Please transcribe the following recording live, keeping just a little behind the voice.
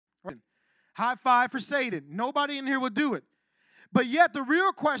High five for Satan. Nobody in here will do it. But yet the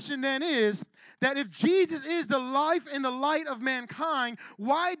real question then is that if Jesus is the life and the light of mankind,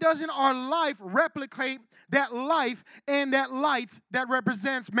 why doesn't our life replicate that life and that light that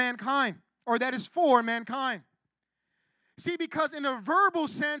represents mankind or that is for mankind? See, because in a verbal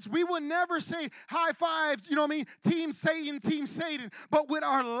sense, we would never say high fives, you know what I mean, team Satan. But with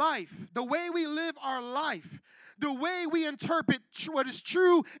our life, the way we live our life, the way we interpret what is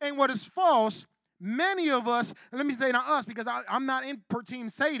true and what is false, many of us, let me say not us because I'm not in per team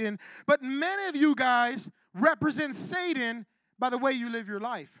Satan, but many of you guys represent Satan by the way you live your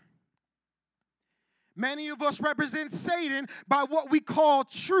life. Many of us represent Satan by what we call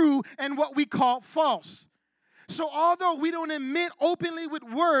true and what we call false. So although we don't admit openly with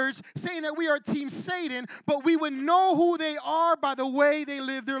words saying that we are team Satan, but we would know who they are by the way they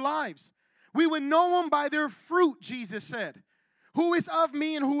live their lives. We would know them by their fruit, Jesus said. Who is of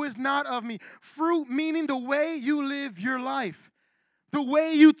me and who is not of me? Fruit meaning the way you live your life, the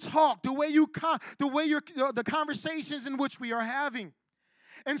way you talk, the conversations in which we are having.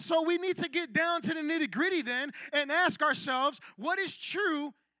 And so we need to get down to the nitty-gritty then and ask ourselves, what is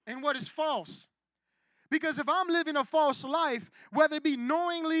true and what is false? Because if I'm living a false life, whether it be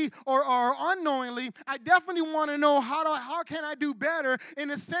knowingly or unknowingly, I definitely want to know how can I do better in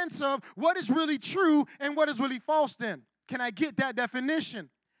the sense of what is really true and what is really false then. Can I get that definition?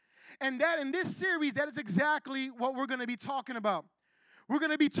 And that in this series, that is exactly what we're going to be talking about. We're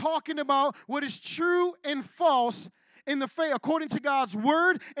going to be talking about what is true and false in the faith according to God's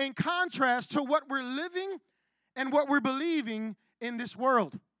word in contrast to what we're living and what we're believing in this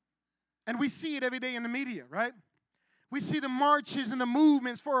world. And we see it every day in the media, right? We see the marches and the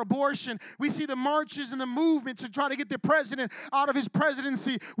movements for abortion. We see the marches and the movement to try to get the president out of his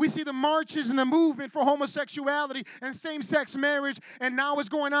presidency. We see the marches and the movement for homosexuality and same-sex marriage. And now it's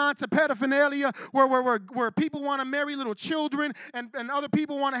going on to pedophilia where people want to marry little children and other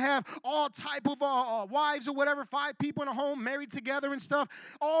people want to have all type of wives or whatever, 5 people in a home married together and stuff.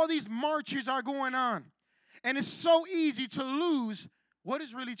 All these marches are going on. And it's so easy to lose what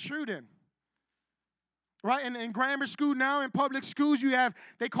is really true then? Right? And in grammar school now, in public schools,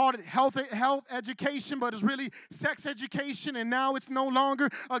 they call it health education, but it's really sex education. And now it's no longer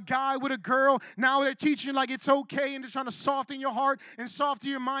a guy with a girl. Now they're teaching like it's okay, and they're trying to soften your heart and soften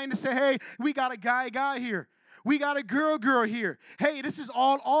your mind to say, hey, we got a guy here. We got a girl here. Hey, this is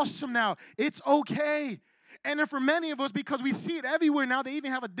all awesome now. It's okay. And then for many of us, because we see it everywhere now, they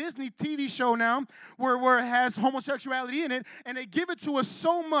even have a Disney TV show now where it has homosexuality in it, and they give it to us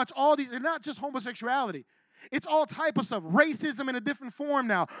so much, and not just homosexuality. It's all type of stuff, racism in a different form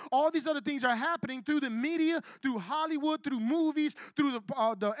now. All these other things are happening through the media, through Hollywood, through movies, through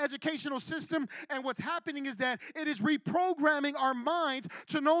the educational system. And what's happening is that it is reprogramming our minds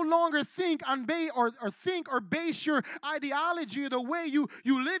to no longer think or base your ideology or the way you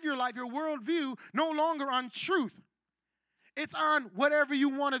live your life, your worldview, no longer on truth. It's on whatever you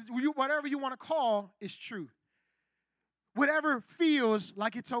want to call is truth. Whatever feels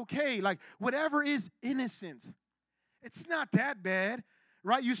like it's okay, like whatever is innocent. It's not that bad,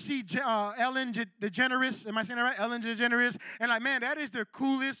 right? You see Ellen DeGeneres, am I saying that right? Ellen DeGeneres, and like, man, that is the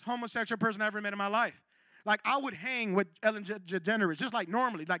coolest homosexual person I ever met in my life. Like, I would hang with Ellen DeGeneres, just like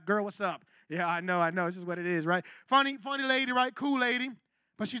normally, like, girl, what's up? Yeah, I know, this is what it is, right? Funny lady, right? Cool lady,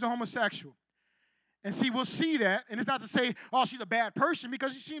 but she's a homosexual. And see, we'll see that, and it's not to say, oh, she's a bad person,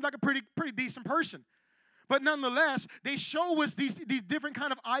 because she seems like a pretty decent person. But nonetheless, they show us these different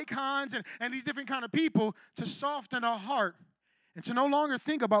kind of icons and these different kind of people to soften our heart and to no longer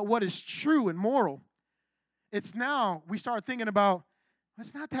think about what is true and moral. It's now we start thinking about,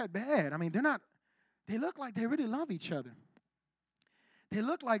 it's not that bad. I mean, they look like they really love each other. They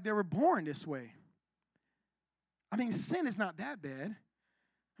look like they were born this way. I mean, sin is not that bad.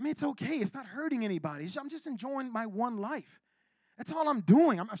 I mean, it's okay. It's not hurting anybody. I'm just enjoying my one life. That's all I'm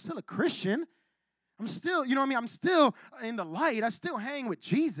doing. I'm still a Christian. I'm still, I'm still in the light. I still hang with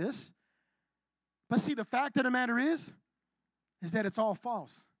Jesus. But see, the fact of the matter is that it's all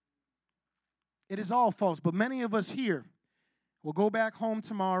false. It is all false. But many of us here will go back home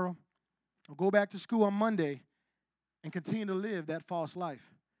tomorrow or go back to school on Monday and continue to live that false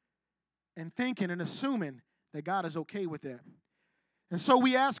life and thinking and assuming that God is okay with that. And so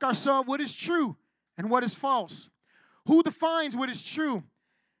we ask ourselves, what is true and what is false? Who defines what is true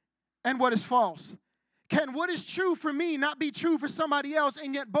and what is false? Can what is true for me not be true for somebody else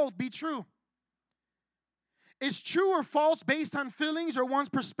and yet both be true? Is true or false based on feelings or one's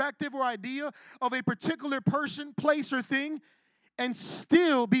perspective or idea of a particular person, place, or thing and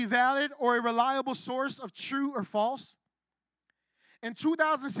still be valid or a reliable source of true or false? In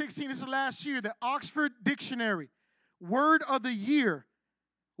 2016, this is last year, the Oxford Dictionary word of the year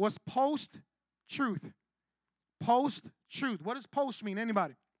was post-truth. Post-truth. What does post mean?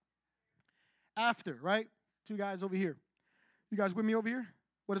 Anybody? After, right? Two guys over here. You guys with me over here?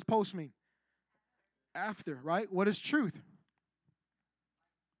 What does post mean? After, right? What is truth?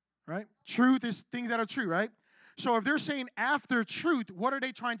 Right? Truth is things that are true, right? So if they're saying after truth, what are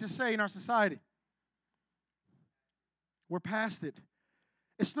they trying to say in our society? We're past it.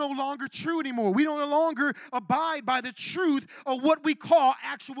 It's no longer true anymore. We don't no longer abide by the truth of what we call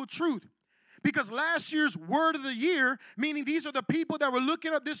actual truth. Because last year's word of the year, meaning these are the people that were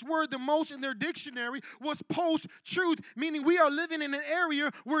looking up this word the most in their dictionary, was post-truth, meaning we are living in an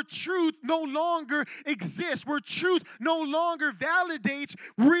area where truth no longer exists, where truth no longer validates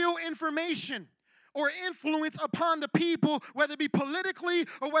real information or influence upon the people, whether it be politically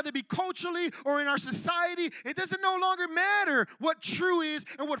or whether it be culturally or in our society. It doesn't no longer matter what true is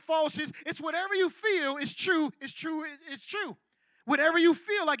and what false is. It's whatever you feel is true, it's true, it's true. Whatever you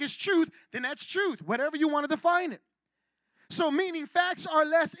feel like is truth, then that's truth, whatever you want to define it. So meaning facts are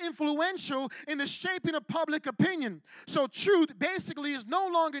less influential in the shaping of public opinion. So truth basically is no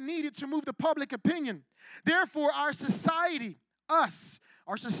longer needed to move the public opinion. Therefore, our society,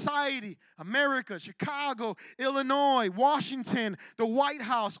 our society, America, Chicago, Illinois, Washington, the White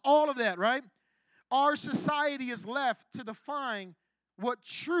House, all of that, right? Our society is left to define what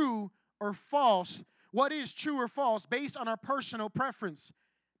true or false, what is true or false based on our personal preference,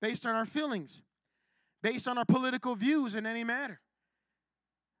 based on our feelings, based on our political views in any matter.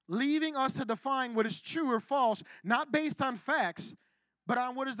 Leaving us to define what is true or false, not based on facts, but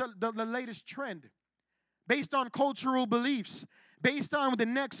on what is the latest trend, based on cultural beliefs, based on the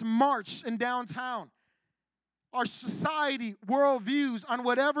next march in downtown. Our society worldviews on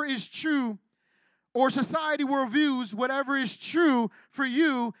whatever is true, or society worldviews, whatever is true for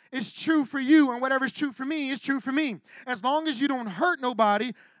you is true for you, and whatever is true for me is true for me. As long as you don't hurt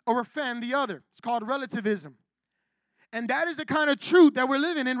nobody or offend the other. It's called relativism. And that is the kind of truth that we're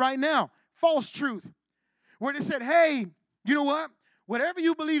living in right now. False truth. Where they said, hey, you know what? Whatever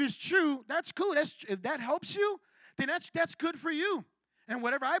you believe is true, that's cool. If that helps you, then that's good for you. And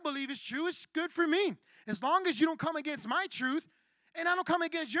whatever I believe is true is good for me. As long as you don't come against my truth, and I don't come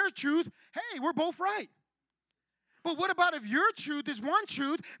against your truth, hey, we're both right. But what about if your truth is one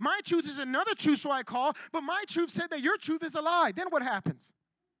truth, my truth is another truth, so I call, but my truth said that your truth is a lie? Then what happens?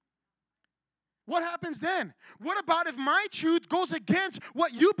 What happens then? What about if my truth goes against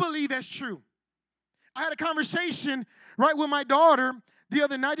what you believe as true? I had a conversation, right, with my daughter the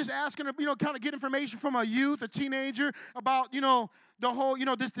other night, just asking her, kind of get information from a youth, a teenager, about, the whole,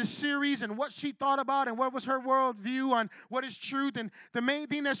 this series and what she thought about and what was her worldview on what is truth. And the main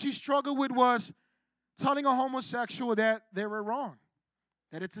thing that she struggled with was telling a homosexual that they were wrong,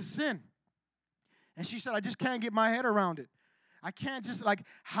 that it's a sin. And she said, I just can't get my head around it. I can't just,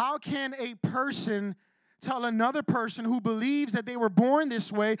 how can a person tell another person who believes that they were born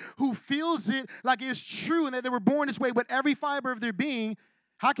this way, who feels it like it's true and that they were born this way with every fiber of their being,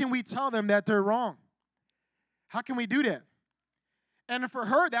 how can we tell them that they're wrong? How can we do that? And for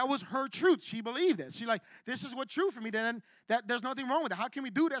her, that was her truth. She believed it. She this is what's true for me. Then that there's nothing wrong with it. How can we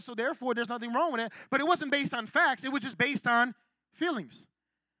do that? So therefore, there's nothing wrong with it. But it wasn't based on facts. It was just based on feelings.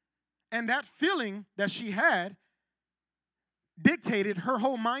 And that feeling that she had dictated her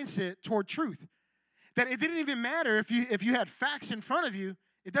whole mindset toward truth. That it didn't even matter if you had facts in front of you.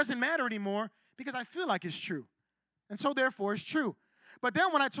 It doesn't matter anymore because I feel like it's true. And so therefore, it's true. But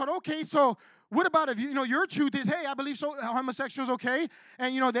then when I told, okay, so what about if your truth is, hey, I believe so homosexuals okay,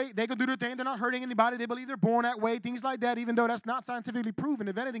 and they can do their thing, they're not hurting anybody, they believe they're born that way, things like that, even though that's not scientifically proven.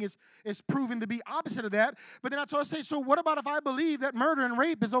 If anything, it's proven to be opposite of that. But then I told her, so what about if I believe that murder and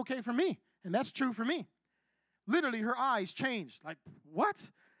rape is okay for me, and that's true for me? Literally, her eyes changed. What?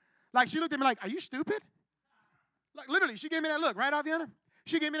 She looked at me like, are you stupid? Literally, she gave me that look, right, Aviana?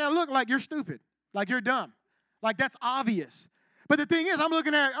 She gave me that look like you're stupid, like you're dumb, like that's obvious. But the thing is, I'm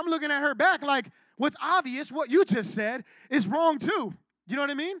looking at her back like, what's obvious, what you just said, is wrong too. You know what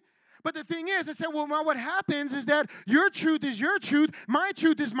I mean? But the thing is, I said, well, what happens is that your truth is your truth, my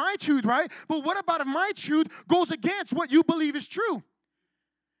truth is my truth, right? But what about if my truth goes against what you believe is true?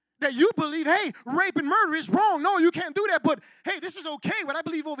 That you believe, hey, rape and murder is wrong. No, you can't do that. But, hey, this is okay. What I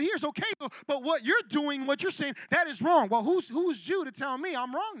believe over here is okay. But what you're doing, what you're saying, that is wrong. Well, who's you to tell me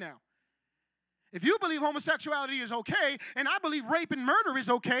I'm wrong now? If you believe homosexuality is okay, and I believe rape and murder is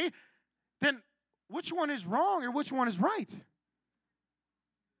okay, then which one is wrong or which one is right?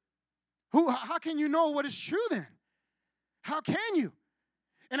 How can you know what is true then? How can you?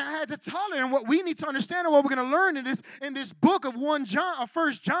 And I had to tell her, and what we need to understand and what we're going to learn in this book of 1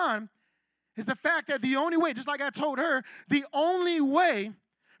 John is the fact that the only way, just like I told her, the only way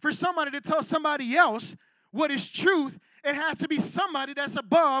for somebody to tell somebody else what is truth, it has to be somebody that's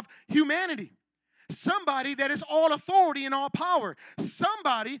above humanity. Somebody that is all authority and all power.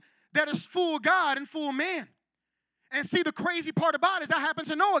 Somebody that is full God and full man. And see, the crazy part about it is I happen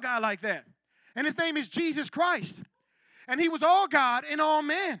to know a guy like that. And his name is Jesus Christ. And he was all God and all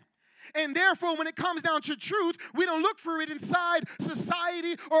man. And therefore, when it comes down to truth, we don't look for it inside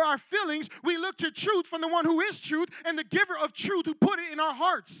society or our feelings. We look to truth from the one who is truth and the giver of truth who put it in our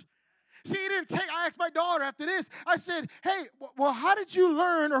hearts. See, I asked my daughter after this, I said, hey, well, how did you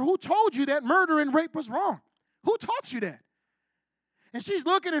learn or who told you that murder and rape was wrong? Who taught you that? And she's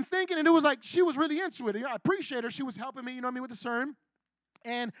looking and thinking, and it was like she was really into it. I appreciate her. She was helping me, with the sermon.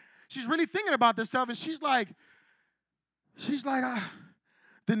 And she's really thinking about this stuff, and she's like,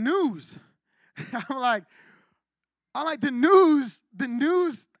 the news. I'm like, the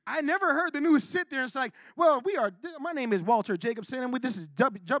news. I never heard the news sit there and say, well, my name is Walter Jacobson, and this is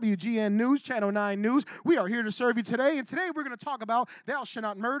WGN News, Channel 9 News. We are here to serve you today, and today we're going to talk about thou shalt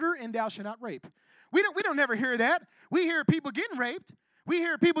not murder and thou shalt not rape. We don't never hear that. We hear people getting raped, we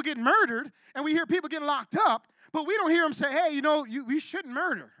hear people getting murdered, and we hear people getting locked up, but we don't hear them say, hey, you shouldn't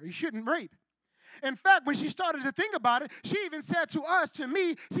murder, or you shouldn't rape. In fact, when she started to think about it, she even said to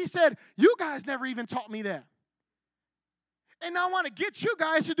me, she said, you guys never even taught me that. And I want to get you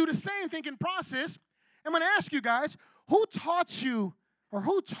guys to do the same thinking process. I'm going to ask you guys, who taught you or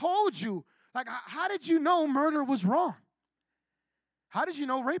who told you, how did you know murder was wrong? How did you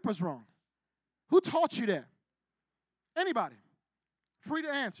know rape was wrong? Who taught you that? Anybody. Free to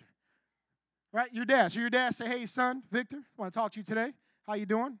answer. Right? Your dad. So your dad say, hey, son, Victor, I want to talk to you today. How you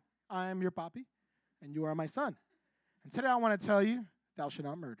doing? I am your papi, and you are my son. And today I want to tell you, thou shalt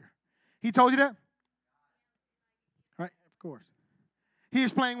not murder. He told you that? Right? Of course. He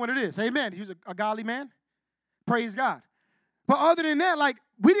explained what it is. Amen. He was a godly man. Praise God. But other than that,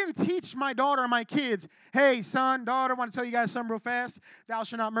 we didn't teach my daughter or my kids, hey, son, daughter, I want to tell you guys something real fast. Thou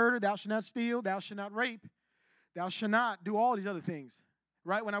shalt not murder, thou shalt not steal, thou shalt not rape, thou shalt not do all these other things.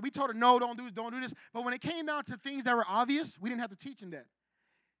 Right? When we told her, no, don't do this. But when it came down to things that were obvious, we didn't have to teach them that.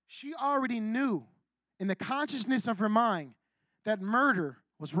 She already knew in the consciousness of her mind that murder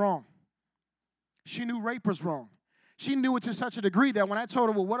was wrong. She knew rape was wrong. She knew it to such a degree that when I told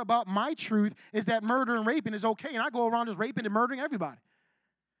her, well, what about my truth is that murder and raping is okay, and I go around just raping and murdering everybody.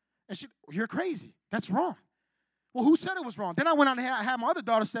 And she, you're crazy. That's wrong. Well, who said it was wrong? Then I went on and had my other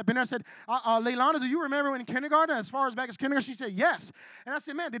daughter step in there. I said, Leilana, do you remember in kindergarten, as far as back as kindergarten? She said, yes. And I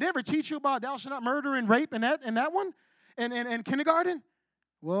said, man, did they ever teach you about thou shalt not murder and rape and that one in kindergarten?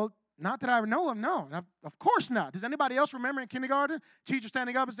 Well, not that I know of, no. Of course not. Does anybody else remember in kindergarten? Teacher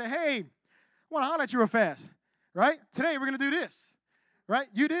standing up and say, hey, I want to holler at you real fast. Right? Today we're going to do this. Right?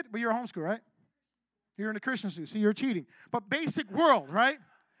 You did? But you're homeschool, right? You're in the Christian school. See, you're cheating. But basic world, right?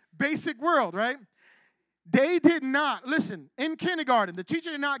 Basic world, right? They did not, listen, in kindergarten, the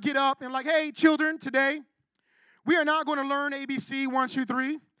teacher did not get up and hey, children, today, we are not going to learn ABC 1, 2,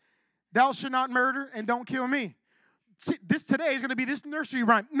 3. Thou shalt not murder and don't kill me. This today is going to be this nursery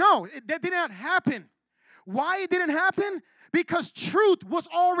rhyme. No, that did not happen. Why it didn't happen? Because truth was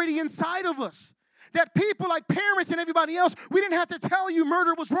already inside of us. That people like parents and everybody else, we didn't have to tell you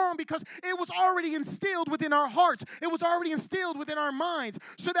murder was wrong because it was already instilled within our hearts. It was already instilled within our minds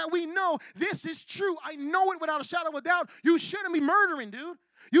so that we know this is true. I know it without a shadow of a doubt. You shouldn't be murdering, dude.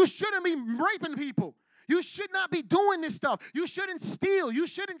 You shouldn't be raping people. You should not be doing this stuff. You shouldn't steal. You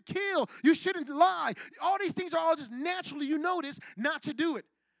shouldn't kill. You shouldn't lie. All these things are all just naturally, you notice, not to do it.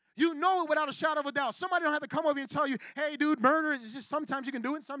 You know it without a shadow of a doubt. Somebody don't have to come over and tell you, hey, dude, murder is just sometimes you can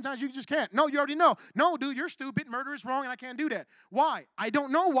do it, sometimes you just can't. No, you already know. No, dude, you're stupid. Murder is wrong, and I can't do that. Why? I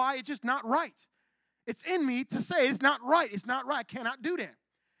don't know why. It's just not right. It's in me to say it's not right. It's not right. I cannot do that.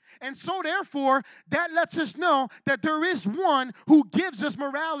 And so, therefore, that lets us know that there is one who gives us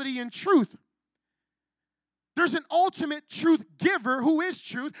morality and truth. There's an ultimate truth giver who is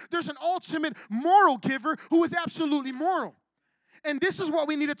truth. There's an ultimate moral giver who is absolutely moral. And this is what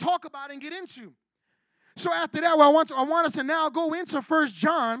we need to talk about and get into. So after that, I want us to now go into 1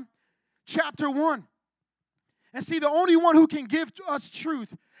 John chapter 1. And see, the only one who can give to us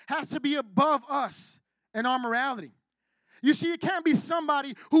truth has to be above us in our morality. You see, it can't be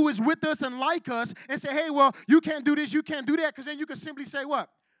somebody who is with us and like us and say, hey, well, you can't do this, you can't do that, because then you can simply say what?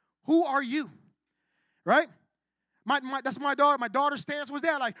 Who are you? Right? That's my daughter. My daughter's stance was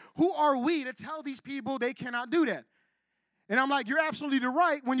that. Who are we to tell these people they cannot do that? And I'm like, you're absolutely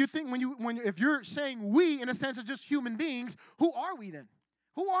right when you think, if you're saying we in a sense of just human beings, who are we then?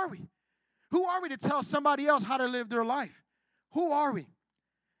 Who are we? Who are we to tell somebody else how to live their life? Who are we?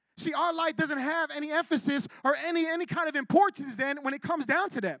 See, our life doesn't have any emphasis or any kind of importance then when it comes down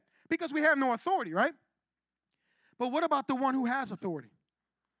to that, because we have no authority, right? But what about the one who has authority?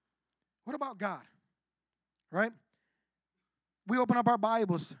 What about God? Right? We open up our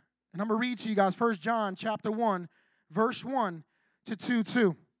Bibles, and I'm going to read to you guys 1 John chapter 1, verse 1 to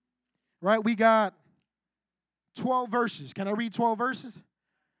 2:2. Right? We got 12 verses. Can I read 12 verses?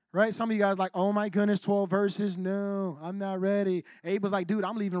 Right? Some of you guys like, oh my goodness, 12 verses. No, I'm not ready. Abe was like, dude,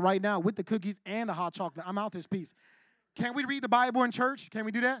 I'm leaving right now with the cookies and the hot chocolate. I'm out this piece. Can we read the Bible in church? Can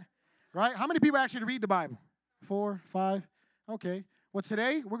we do that? Right? How many people actually read the Bible? 4, 5? Okay. Well,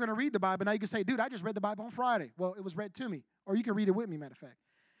 today we're going to read the Bible. Now you can say, dude, I just read the Bible on Friday. Well, it was read to me. Or you can read it with me, matter of fact.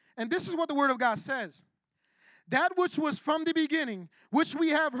 And this is what the Word of God says. That which was from the beginning, which we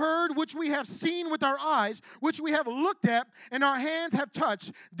have heard, which we have seen with our eyes, which we have looked at, and our hands have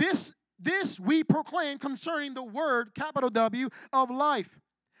touched, this we proclaim concerning the Word, capital W, of life.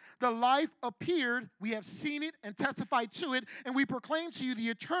 The life appeared, we have seen it and testified to it, and we proclaim to you the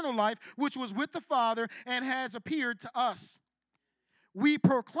eternal life, which was with the Father and has appeared to us. We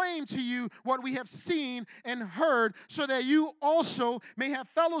proclaim to you what we have seen and heard, so that you also may have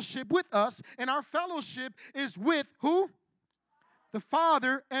fellowship with us. And our fellowship is with who? The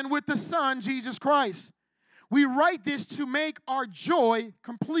Father, and with the Son, Jesus Christ. We write this to make our joy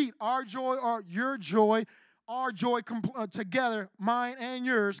complete. Our joy, or your joy, our joy together, mine and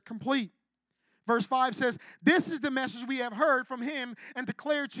yours, complete. Verse 5 says, this is the message we have heard from him and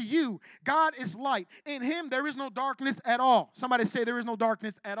declared to you. God is light. In him there is no darkness at all. Somebody say there is no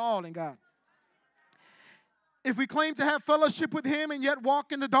darkness at all in God. If we claim to have fellowship with him and yet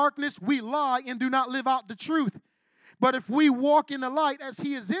walk in the darkness, we lie and do not live out the truth. But if we walk in the light as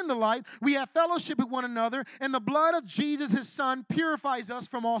he is in the light, we have fellowship with one another, and the blood of Jesus, his Son, purifies us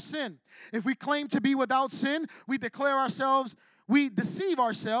from all sin. If we claim to be without sin, we deceive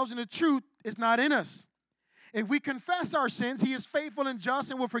ourselves, and the truth is not in us. If we confess our sins, he is faithful and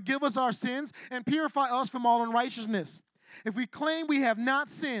just and will forgive us our sins and purify us from all unrighteousness. If we claim we have not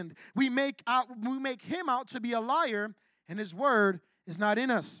sinned, we make him out to be a liar, and his word is not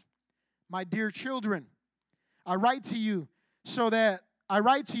in us. My dear children, I write to you so that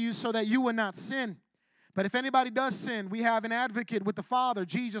you will not sin. But if anybody does sin, we have an advocate with the Father,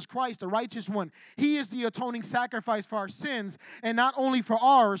 Jesus Christ, the righteous one. He is the atoning sacrifice for our sins, and not only for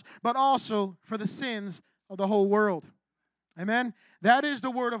ours, but also for the sins of the whole world. Amen? That is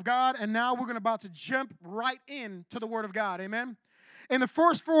the Word of God, and now we're about to jump right into the Word of God. Amen? In the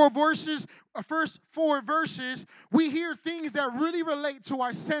first four verses, we hear things that really relate to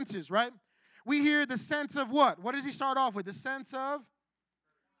our senses, right? We hear the sense of what? What does he start off with? The sense of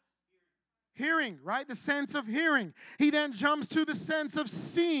hearing, right? The sense of hearing. He then jumps to the sense of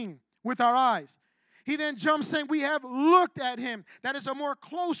seeing with our eyes. He then jumps saying we have looked at him. That is a more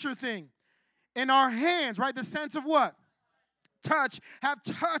closer thing. In our hands, right? The sense of what? Touch. Have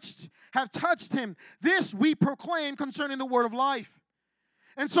touched him. This we proclaim concerning the word of life.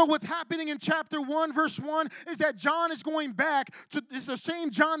 And so what's happening in chapter 1, verse 1, is that John is going back to, it's the same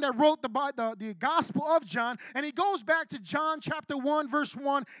John that wrote the Gospel of John, and he goes back to John chapter 1, verse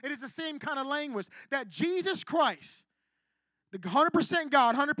 1. It is the same kind of language, that Jesus Christ, the 100%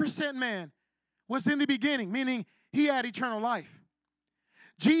 God, 100% man, was in the beginning, meaning he had eternal life.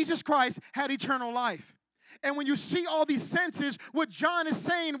 Jesus Christ had eternal life. And when you see all these senses, what John is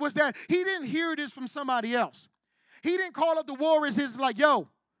saying was that he didn't hear this from somebody else. He didn't call up the warriors. He's like, yo,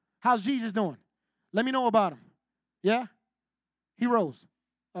 how's Jesus doing? Let me know about him. Yeah? He rose.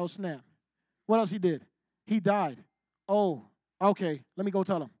 Oh, snap. What else he did? He died. Oh, okay. Let me go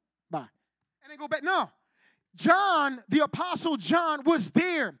tell him. Bye. And then go back. No. John, the Apostle John, was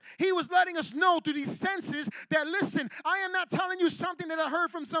there. He was letting us know through these senses that, listen, I am not telling you something that I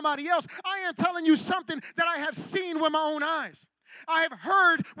heard from somebody else. I am telling you something that I have seen with my own eyes. I have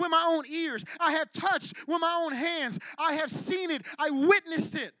heard with my own ears. I have touched with my own hands. I have seen it. I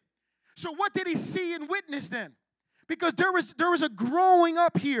witnessed it. So what did he see and witness then? Because there was a growing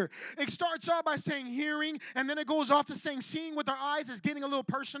up here. It starts off by saying hearing, and then it goes off to saying seeing with our eyes. Is getting a little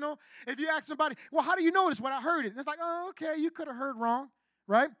personal. If you ask somebody, well, how do you know this? Well, I heard it. And it's like, oh, okay, you could have heard wrong,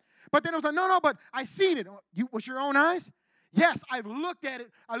 right? But then it was like, no, but I seen it. With your own eyes? Yes, I've looked at it.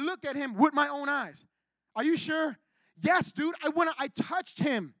 I looked at him with my own eyes. Are you sure? Yes, dude, I touched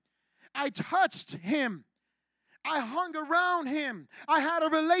him. I touched him. I hung around him. I had a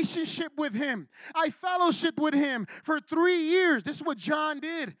relationship with him. I fellowshiped with him for 3 years. This is what John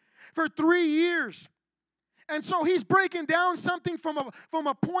did for 3 years. And so he's breaking down something from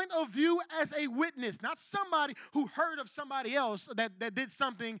a point of view as a witness, not somebody who heard of somebody else that did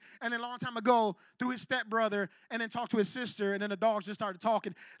something and then a long time ago through his stepbrother and then talked to his sister and then the dogs just started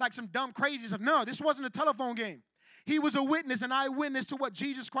talking like some dumb crazy stuff. No, this wasn't a telephone game. He was a witness, an eyewitness to what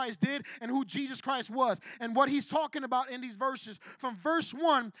Jesus Christ did and who Jesus Christ was. And what he's talking about in these verses, from verse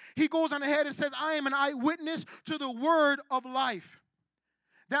 1, he goes on ahead and says, I am an eyewitness to the word of life.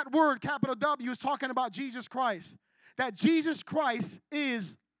 That word, capital W, is talking about Jesus Christ. That Jesus Christ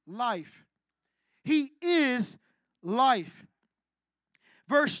is life. He is life.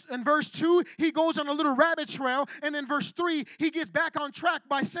 In verse 2, he goes on a little rabbit trail. And then verse 3, he gets back on track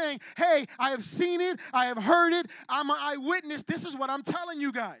by saying, hey, I have seen it. I have heard it. I'm an eyewitness. This is what I'm telling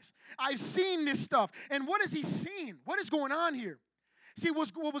you guys. I've seen this stuff. And what has he seen? What is going on here? See,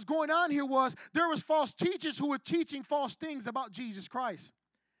 what was going on here was there was false teachers who were teaching false things about Jesus Christ.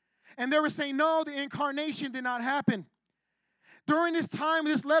 And they were saying, no, the incarnation did not happen. During this time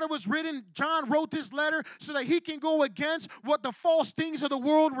this letter was written, John wrote this letter so that he can go against what the false things of the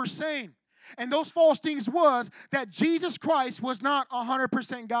world were saying. And those false things was that Jesus Christ was not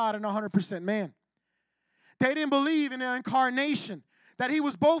 100% God and 100% man. They didn't believe in the incarnation, that he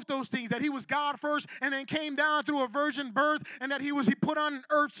was both those things, that he was God first and then came down through a virgin birth, and that he put on an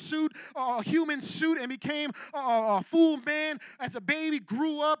earth suit, a human suit, and became a full man as a baby,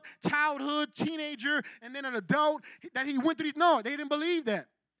 grew up, childhood, teenager, and then an adult, that he went through these. No, they didn't believe that.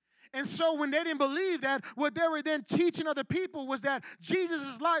 And so when they didn't believe that, what they were then teaching other people was that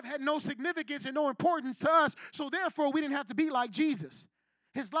Jesus' life had no significance and no importance to us, so therefore we didn't have to be like Jesus.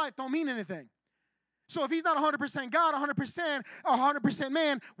 His life don't mean anything. So if he's not 100% God, 100% or 100%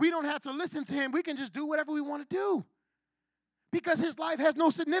 man, we don't have to listen to him. We can just do whatever we want to do because his life has no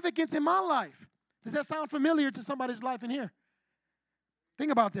significance in my life. Does that sound familiar to somebody's life in here?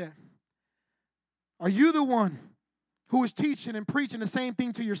 Think about that. Are you the one who is teaching and preaching the same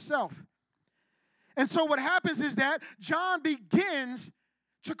thing to yourself? And so what happens is that John begins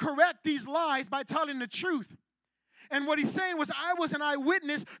to correct these lies by telling the truth. And what he's saying was, I was an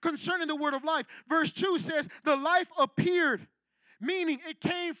eyewitness concerning the word of life. Verse 2 says, the life appeared, meaning it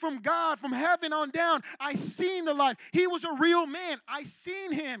came from God, from heaven on down. I seen the life. He was a real man. I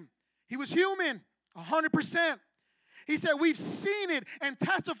seen him. He was human, 100%. He said, we've seen it and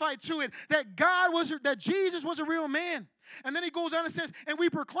testified to it, that Jesus was a real man. And then he goes on and says, and we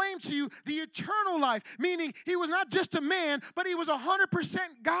proclaim to you the eternal life, meaning he was not just a man, but he was 100%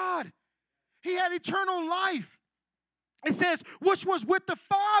 God. He had eternal life. It says, which was with the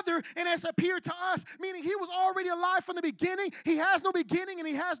Father and has appeared to us, meaning he was already alive from the beginning. He has no beginning and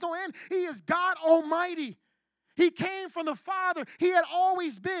he has no end. He is God Almighty. He came from the Father. He had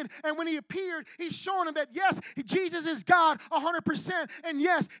always been. And when he appeared, he's showing him that, yes, Jesus is God 100%. And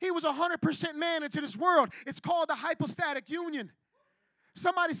yes, he was 100% man into this world. It's called the hypostatic union.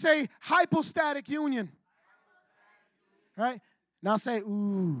 Somebody say hypostatic union. Right? Now say,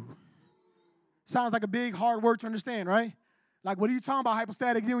 ooh. Sounds like a big, hard word to understand, right? Like, what are you talking about,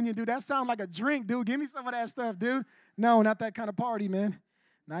 hypostatic union, dude? That sounds like a drink, dude. Give me some of that stuff, dude. No, not that kind of party, man.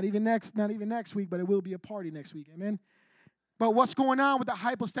 Not even next week, but it will be a party next week, amen? But what's going on with the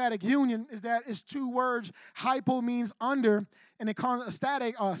hypostatic union is that it's two words. Hypo means under, and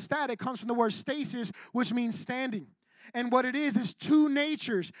static comes from the word stasis, which means standing. And what it is two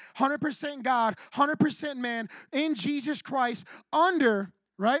natures, 100% God, 100% man, in Jesus Christ, under,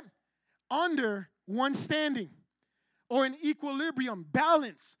 right? Under one standing, or in equilibrium,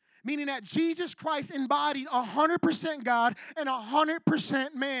 balance, meaning that Jesus Christ embodied 100% God and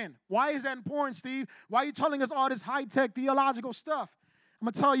 100% man. Why is that important, Steve? Why are you telling us all this high-tech theological stuff? I'm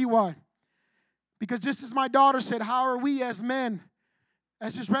going to tell you why. Because just as my daughter said, how are we as men,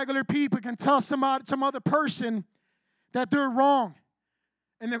 as just regular people, can tell some other person that they're wrong?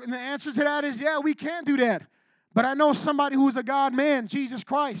 And the answer to that is, yeah, we can do that. But I know somebody who's a God-man, Jesus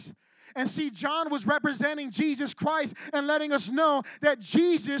Christ. And see, John was representing Jesus Christ and letting us know that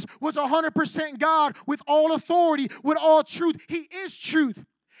Jesus was 100% God with all authority, with all truth. He is truth.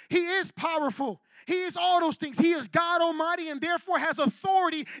 He is powerful. He is all those things. He is God Almighty and therefore has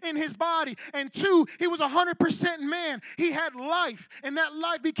authority in his body. And two, he was 100% man. He had life, and that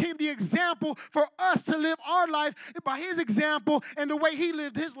life became the example for us to live our life by his example and the way he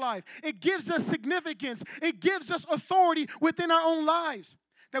lived his life. It gives us significance. It gives us authority within our own lives.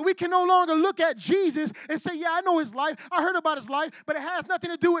 That we can no longer look at Jesus and say, yeah, I know his life. I heard about his life, but it has nothing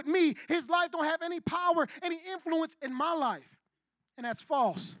to do with me. His life don't have any power, any influence in my life. And that's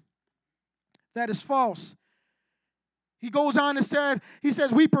false. That is false. He goes on and he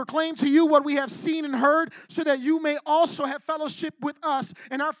says, we proclaim to you what we have seen and heard, so that you may also have fellowship with us.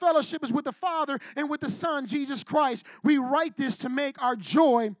 And our fellowship is with the Father and with the Son, Jesus Christ. We write this to make our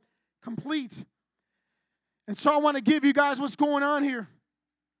joy complete. And so I want to give you guys what's going on here.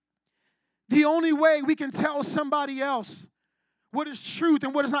 The only way we can tell somebody else what is truth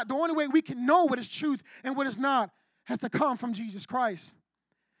and what is not, the only way we can know what is truth and what is not, has to come from Jesus Christ.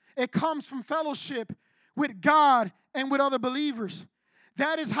 It comes from fellowship with God and with other believers.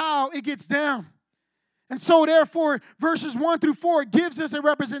 That is how it gets down. And so therefore, verses 1 through 4 gives us a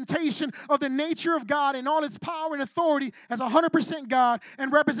representation of the nature of God and all its power and authority as 100% God,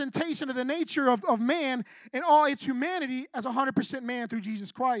 and representation of the nature of man and all its humanity as 100% man through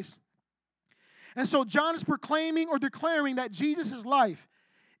Jesus Christ. And so John is proclaiming or declaring that Jesus' life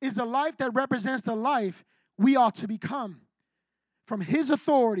is the life that represents the life we ought to become from his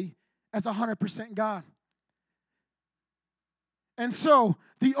authority as 100% God. And so,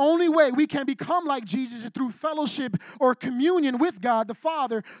 the only way we can become like Jesus is through fellowship or communion with God the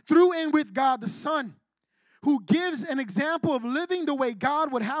Father, through and with God the Son, who gives an example of living the way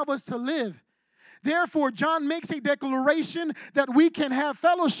God would have us to live. Therefore, John makes a declaration that we can have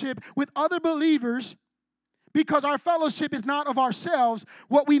fellowship with other believers because our fellowship is not of ourselves,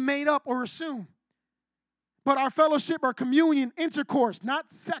 what we made up or assume, but our fellowship, our communion, intercourse,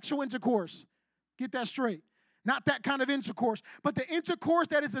 not sexual intercourse. Get that straight. Not that kind of intercourse, but the intercourse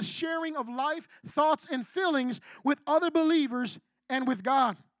that is a sharing of life, thoughts, and feelings with other believers and with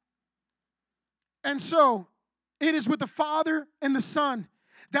God. And so, it is with the Father and the Son.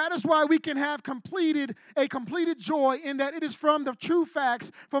 That is why we can have a completed joy in that it is from the true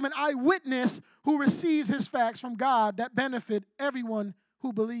facts, from an eyewitness who receives his facts from God that benefit everyone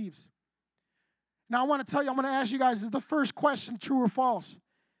who believes. Now, I want to ask you guys, is the first question true or false?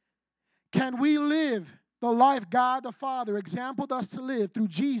 Can we live the life God the Father exampled us to live through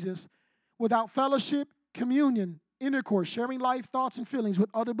Jesus without fellowship, communion, intercourse, sharing life, thoughts, and feelings with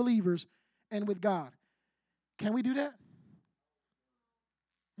other believers and with God? Can we do that?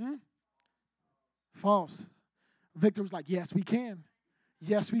 False. Victor was like, yes, we can.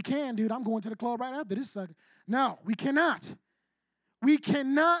 Yes, we can, dude. I'm going to the club right after this sucker. No, we cannot. We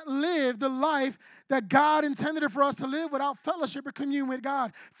cannot live the life that God intended for us to live without fellowship or communion with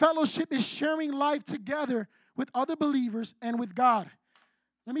God. Fellowship is sharing life together with other believers and with God.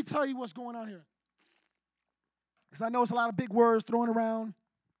 Let me tell you what's going on here. Because I know it's a lot of big words thrown around.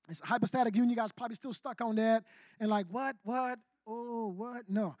 It's hypostatic union. You guys probably still stuck on that. And like, what? Oh, what?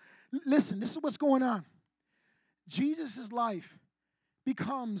 No. Listen, this is what's going on. Jesus' life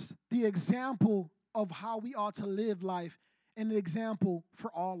becomes the example of how we ought to live life and an example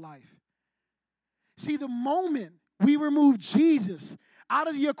for all life. See, the moment we remove Jesus out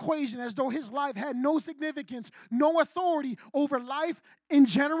of the equation as though his life had no significance, no authority over life in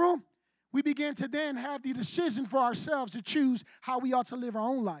general, we begin to then have the decision for ourselves to choose how we ought to live our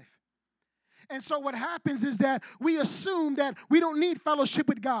own life. And so what happens is that we assume that we don't need fellowship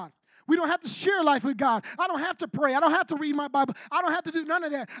with God. We don't have to share life with God. I don't have to pray. I don't have to read my Bible. I don't have to do none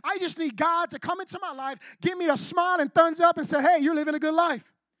of that. I just need God to come into my life, give me a smile and thumbs up and say, hey, you're living a good life.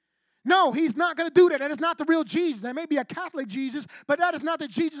 No, he's not going to do that. That is not the real Jesus. That may be a Catholic Jesus, but that is not the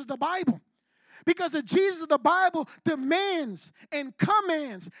Jesus of the Bible. Because the Jesus of the Bible demands and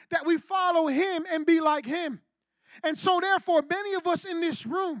commands that we follow him and be like him. And so therefore, many of us in this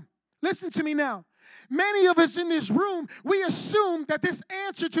room, listen to me now, many of us in this room, we assume that this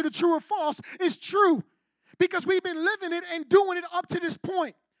answer to the true or false is true because we've been living it and doing it up to this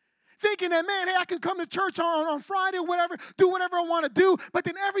point. Thinking that, man, hey, I can come to church on Friday or whatever, do whatever I want to do, but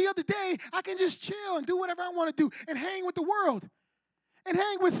then every other day I can just chill and do whatever I want to do and hang with the world and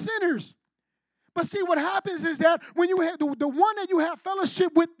hang with sinners. But see, what happens is that when you have the one that you have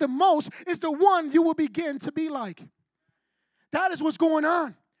fellowship with the most is the one you will begin to be like. That is what's going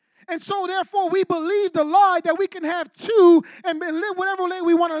on. And so, therefore, we believe the lie that we can have two and live whatever way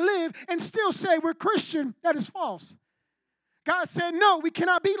we want to live and still say we're Christian. That is false. God said, no, we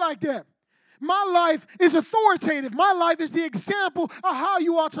cannot be like that. My life is authoritative. My life is the example of how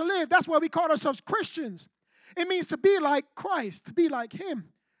you ought to live. That's why we call ourselves Christians. It means to be like Christ, to be like him.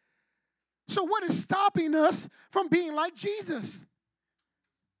 So what is stopping us from being like Jesus?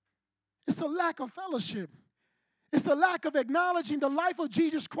 It's the lack of fellowship. It's the lack of acknowledging the life of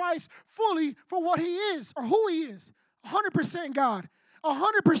Jesus Christ fully for what he is or who he is. 100% God,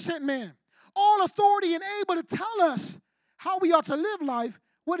 100% man. All authority and able to tell us how we ought to live life,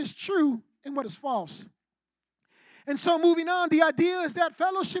 what is true and what is false. And so moving on, the idea is that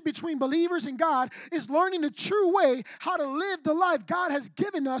fellowship between believers and God is learning the true way how to live the life God has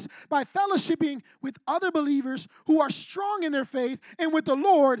given us by fellowshipping with other believers who are strong in their faith and with the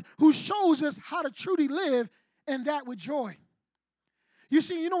Lord who shows us how to truly live, and that with joy. You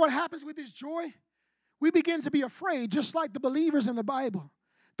see, you know what happens with this joy? We begin to be afraid, just like the believers in the Bible.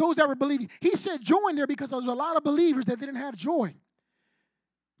 Those that were believing. He said joy in there because there was a lot of believers that didn't have joy.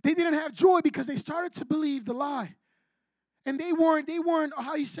 They didn't have joy because they started to believe the lie. And they weren't,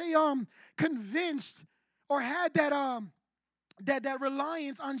 how you say, convinced or had that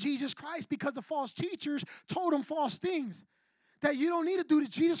reliance on Jesus Christ, because the false teachers told them false things. That you don't need to do this.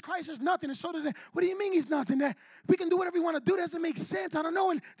 Jesus Christ is nothing. And so did they. What do you mean he's nothing? That we can do whatever we want to do. That doesn't make sense. I don't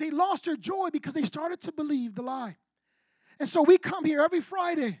know. And they lost their joy because they started to believe the lie. And so we come here every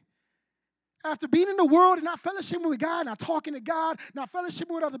Friday after being in the world and not fellowshipping with God, not talking to God, not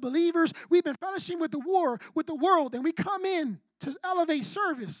fellowshipping with other believers. We've been fellowshipping with the world, and we come in to elevate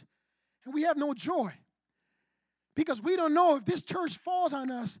service, and we have no joy because we don't know if this church falls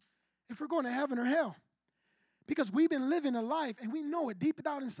on us, if we're going to heaven or hell. Because we've been living a life, and we know it deep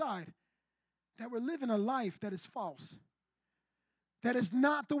down inside, that we're living a life that is false, that is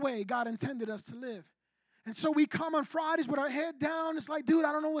not the way God intended us to live. And so we come on Fridays with our head down. It's like, dude,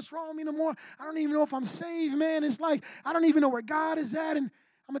 I don't know what's wrong with me no more. I don't even know if I'm saved, man. It's like, I don't even know where God is at. And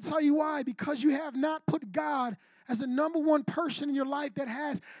I'm going to tell you why. Because you have not put God as the number one person in your life that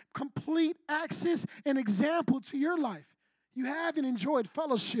has complete access and example to your life. You haven't enjoyed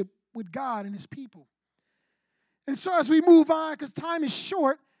fellowship with God and his people. And so as we move on, because time is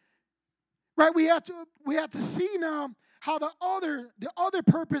short, right, we have to see now how the other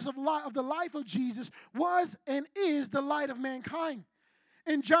purpose of the life of Jesus was and is the light of mankind.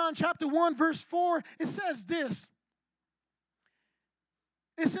 In John chapter 1, verse 4, it says this.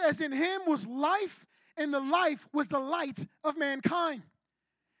 It says, in him was life, and the life was the light of mankind.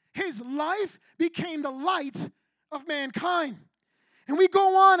 His life became the light of mankind. And we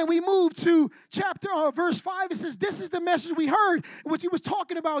go on and we move to verse 5. It says, this is the message we heard. What he was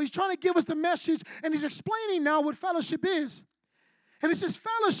talking about, he's trying to give us the message, and he's explaining now what fellowship is. And it says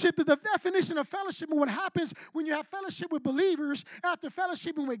fellowship, the definition of fellowship and what happens when you have fellowship with believers after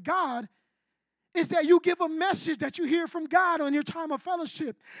fellowshipping with God is that you give a message that you hear from God on your time of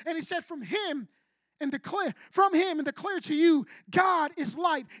fellowship. And he said from him and declare to you, God is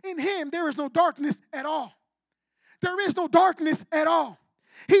light. In him there is no darkness at all. There is no darkness at all.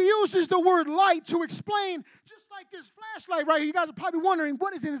 He uses the word light to explain, just like this flashlight right here. You guys are probably wondering,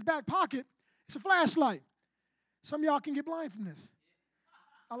 what is in his back pocket? It's a flashlight. Some of y'all can get blind from this.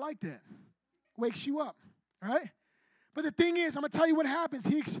 I like that. Wakes you up, right? But the thing is, I'm going to tell you what happens.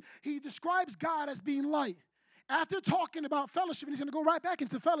 He describes God as being light. After talking about fellowship, and he's going to go right back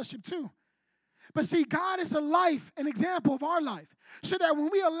into fellowship too. But see, God is an example of our life. So that when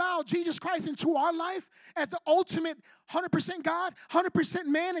we allow Jesus Christ into our life as the ultimate 100% God, 100%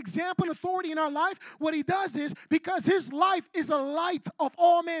 man, example and authority in our life, what he does is, because his life is a light of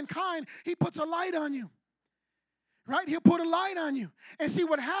all mankind, he puts a light on you. Right? He'll put a light on you. And see,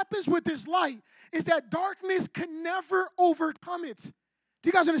 what happens with this light is that darkness can never overcome it. Do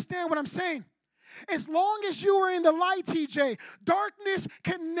you guys understand what I'm saying? As long as you are in the light, TJ, darkness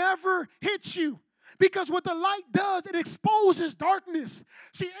can never hit you. Because what the light does, it exposes darkness.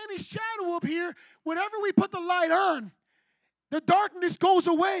 See, any shadow up here, whenever we put the light on, the darkness goes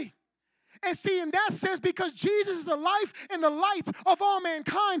away. And see, in that sense, because Jesus is the life and the light of all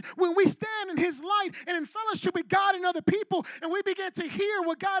mankind, when we stand in his light and in fellowship with God and other people, and we begin to hear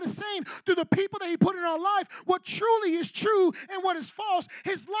what God is saying through the people that he put in our life, what truly is true and what is false,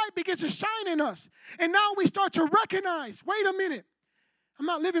 his light begins to shine in us. And now we start to recognize, wait a minute, I'm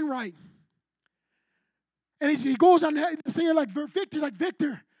not living right. And he goes on saying like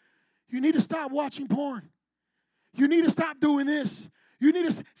Victor, you need to stop watching porn. You need to stop doing this. You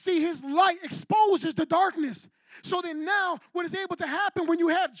need to see his light exposes the darkness. So then now what is able to happen when you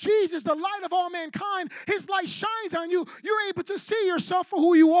have Jesus, the light of all mankind, his light shines on you. You're able to see yourself for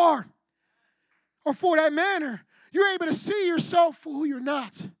who you are. Or for that matter, you're able to see yourself for who you're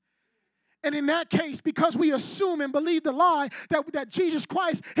not. And in that case, because we assume and believe the lie that Jesus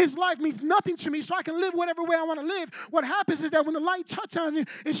Christ, his life means nothing to me so I can live whatever way I want to live, what happens is that when the light touches on you,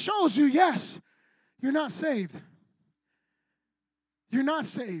 it shows you, yes, you're not saved. You're not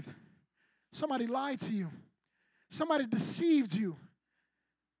saved. Somebody lied to you. Somebody deceived you.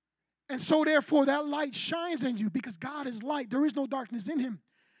 And so therefore that light shines in you because God is light. There is no darkness in him.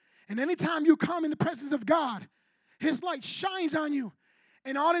 And anytime you come in the presence of God, his light shines on you.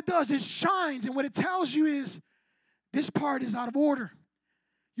 And all it does is shines. And what it tells you is this part is out of order.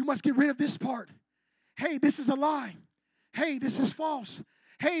 You must get rid of this part. hey, this is a lie. Hey, this is false.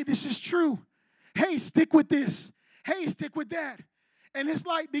 Hey, this is true. Hey, stick with this. Hey, stick with that. And His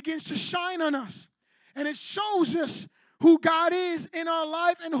light begins to shine on us. And it shows us who God is in our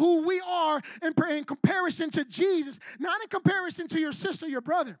life and who we are in comparison to Jesus. Not in comparison to your sister, your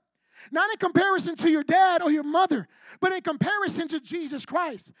brother. Not in comparison to your dad or your mother, but in comparison to Jesus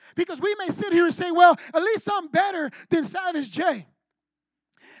Christ. Because we may sit here and say, well, at least I'm better than Savage J.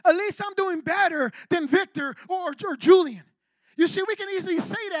 At least I'm doing better than Victor or Julian. You see, we can easily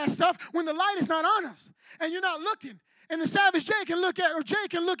say that stuff when the light is not on us and you're not looking. And the Savage J can look at, or Jay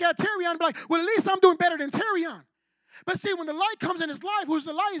can look at Terrion and be like, well, at least I'm doing better than Terrion. But see, when the light comes in his life, who's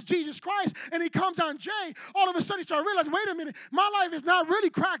the light is Jesus Christ, and He comes on Jay, all of a sudden you start realizing, wait a minute, my life is not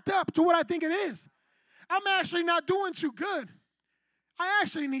really cracked up to what I think it is. I'm actually not doing too good. I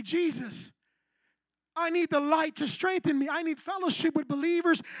actually need Jesus. I need the light to strengthen me. I need fellowship with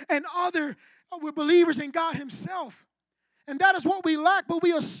believers and with believers in God Himself. And that is what we lack, but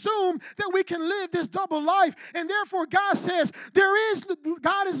we assume that we can live this double life. And therefore, God says,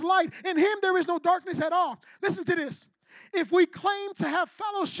 God is light. In Him there is no darkness at all. Listen to this. If we claim to have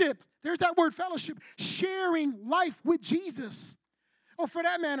fellowship, there's that word fellowship, sharing life with Jesus. Or for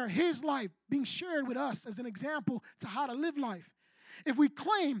that matter, His life being shared with us as an example to how to live life. If we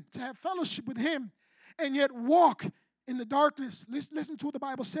claim to have fellowship with Him and yet walk in the darkness, listen to what the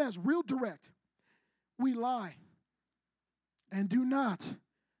Bible says, real direct. We lie and do not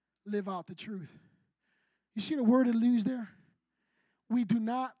live out the truth. You see the word it used there? We do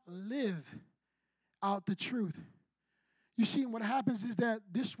not live out the truth. You see, what happens is that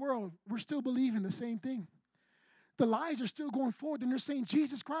this world, we're still believing the same thing. The lies are still going forward, and they're saying,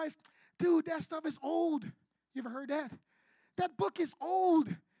 Jesus Christ, dude, that stuff is old. You ever heard that? That book is old.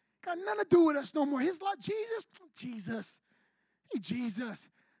 Got nothing to do with us no more. His life, Jesus. Hey, Jesus.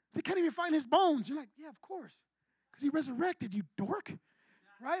 They can't even find His bones. You're like, yeah, of course. Because He resurrected, you dork.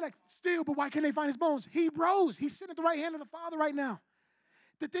 Right? Like, still, but why can't they find His bones? He rose. He's sitting at the right hand of the Father right now.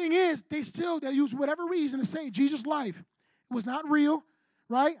 The thing is, they use whatever reason to say Jesus' life was not real,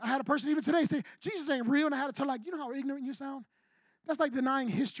 right? I had a person even today say, Jesus ain't real, and I had to tell like, you know how ignorant you sound? That's like denying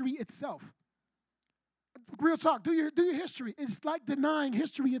history itself. Real talk, do your history. It's like denying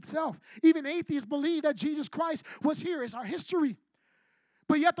history itself. Even atheists believe that Jesus Christ was here as our history.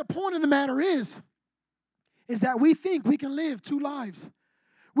 But yet the point of the matter is that we think we can live two lives.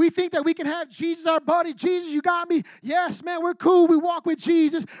 We think that we can have Jesus, our buddy. Jesus, you got me. Yes, man, we're cool. We walk with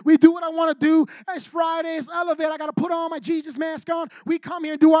Jesus. We do what I want to do. It's Friday. It's Elevate. I got to put on my Jesus mask on. We come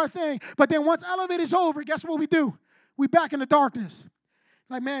here and do our thing. But then once Elevate is over, guess what we do? We back in the darkness.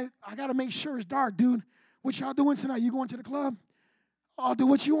 Like, man, I got to make sure it's dark, dude. What y'all doing tonight? You going to the club? I'll do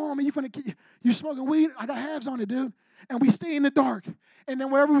what you want, man. You smoking weed? I got halves on it, dude. And we stay in the dark. And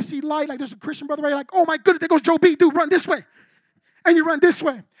then wherever we see light, like there's a Christian brother right, like, oh my goodness, there goes Joe B. Dude, run this way. And you run this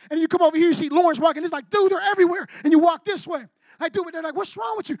way. And you come over here, you see Lawrence walking. It's like, dude, they're everywhere. And you walk this way. Like, dude, they're like, what's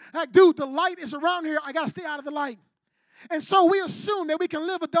wrong with you? Like, dude, the light is around here. I got to stay out of the light. And so we assume that we can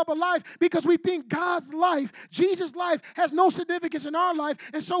live a double life because we think God's life, Jesus' life, has no significance in our life.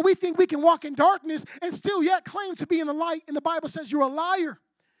 And so we think we can walk in darkness and still yet claim to be in the light. And the Bible says you're a liar.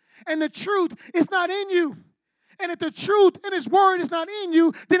 And the truth is not in you. And if the truth in His word is not in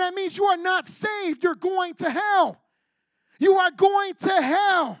you, then that means you are not saved. You're going to hell. You are going to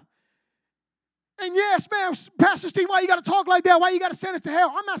hell. And yes, man, Pastor Steve, why you got to talk like that? Why you got to send us to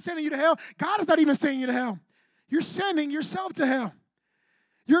hell? I'm not sending you to hell. God is not even sending you to hell. You're sending yourself to hell.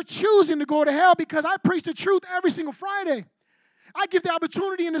 You're choosing to go to hell because I preach the truth every single Friday. I give the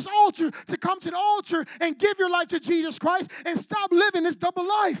opportunity in this altar to come to the altar and give your life to Jesus Christ and stop living this double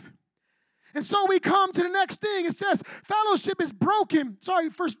life. And so we come to the next thing. It says fellowship is broken.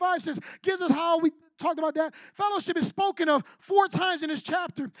 Verse 5 says, gives us how we talked about that. Fellowship is spoken of 4 times in this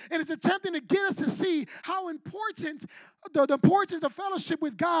chapter. And it's attempting to get us to see how important the importance of fellowship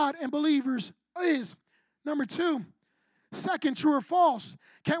with God and believers is. Number 2, second, true or false.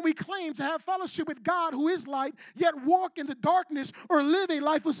 Can we claim to have fellowship with God who is light, yet walk in the darkness or live a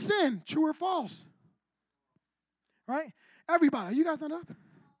life of sin? True or false? Right? Everybody, are you guys not up?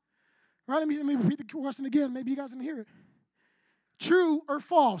 Right, let me repeat the question again. Maybe you guys didn't hear it. True or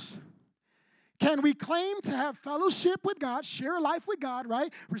false? Can we claim to have fellowship with God, share life with God,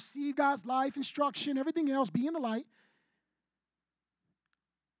 right? Receive God's life, instruction, everything else, be in the light.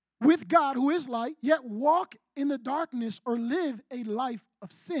 With God who is light, yet walk in the darkness or live a life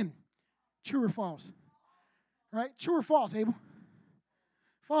of sin. True or false? Right? True or false, Abel?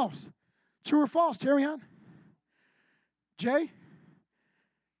 False. True or false, Terrion? Jay?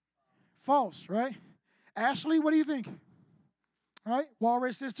 False, right? Ashley, what do you think? Right?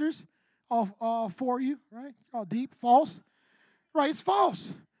 Walrus sisters? all for you, right? All deep, false. Right, it's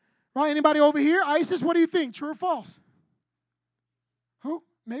false. Right, anybody over here? ISIS, what do you think? True or false? Who?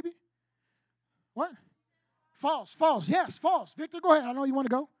 Maybe? What? False, false, yes, false. Victor, go ahead. I know you want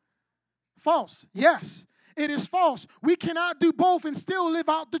to go. False, yes. It is false. We cannot do both and still live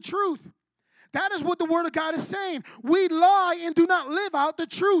out the truth. That is what the Word of God is saying. We lie and do not live out the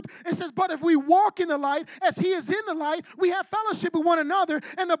truth. It says, but if we walk in the light as He is in the light, we have fellowship with one another,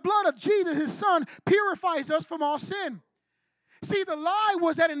 and the blood of Jesus, His Son, purifies us from all sin. See, the lie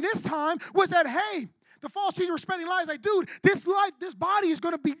was that in this time was that, hey, the false teachers were spreading lies like, dude, this life, this body is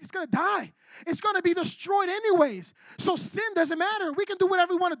going to die. It's going to be destroyed anyways. So sin doesn't matter. We can do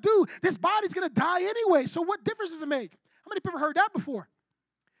whatever we want to do. This body's going to die anyway. So what difference does it make? How many people heard that before?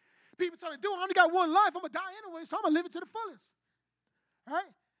 People tell me, dude, I only got one life. I'm going to die anyway, so I'm going to live it to the fullest. All right?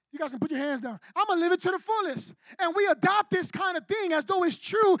 You guys can put your hands down. I'm going to live it to the fullest. And we adopt this kind of thing as though it's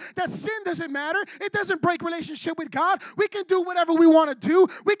true that sin doesn't matter. It doesn't break relationship with God. We can do whatever we want to do.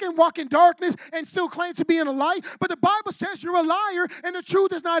 We can walk in darkness and still claim to be in the light. But the Bible says you're a liar and the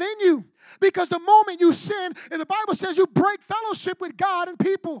truth is not in you. Because the moment you sin, and the Bible says you break fellowship with God and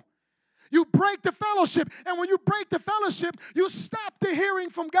people. You break the fellowship. And when you break the fellowship, you stop the hearing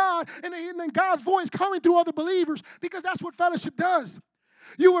from God and then God's voice coming through other believers, because that's what fellowship does.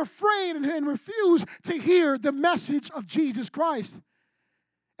 You are afraid and refuse to hear the message of Jesus Christ.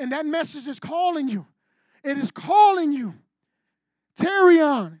 And that message is calling you. It is calling you. Tarry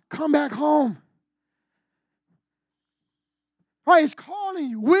on. Come back home. Right? It's calling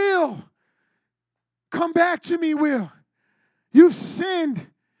you. Will. Come back to me, Will. You've sinned.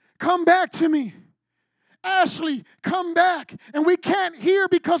 Come back to me. Ashley, come back. And we can't hear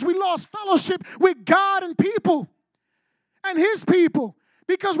because we lost fellowship with God and people and His people.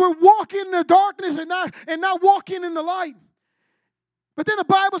 Because we're walking in the darkness and not walking in the light. But then the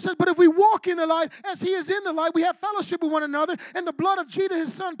Bible says, but if we walk in the light as He is in the light, we have fellowship with one another, and the blood of Jesus,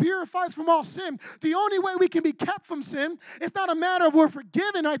 His Son, purifies from all sin. The only way we can be kept from sin, it's not a matter of we're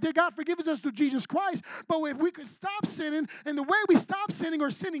forgiven, right there. God forgives us through Jesus Christ. But if we could stop sinning, and the way we stop sinning or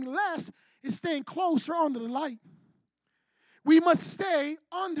sinning less is staying closer under the light. We must stay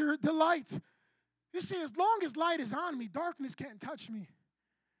under the light. You see, as long as light is on me, darkness can't touch me.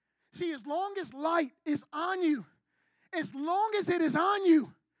 See, as long as light is on you, as long as it is on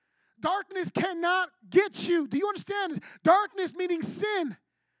you, darkness cannot get you. Do you understand? Darkness meaning sin.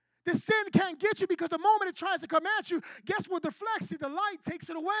 The sin can't get you because the moment it tries to come at you, guess what deflects? See, the light takes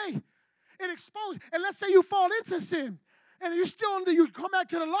it away. It exposes. And let's say you fall into sin. And you're still under, you come back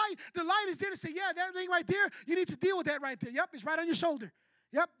to the light is there to say, yeah, that thing right there, you need to deal with that right there. Yep, it's right on your shoulder.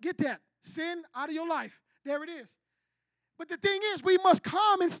 Yep, get that. Sin out of your life. There it is. But the thing is, we must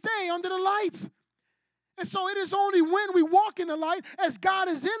come and stay under the light. And so it is only when we walk in the light, as God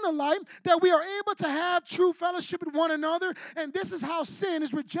is in the light, that we are able to have true fellowship with one another. And this is how sin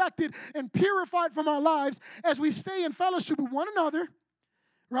is rejected and purified from our lives as we stay in fellowship with one another,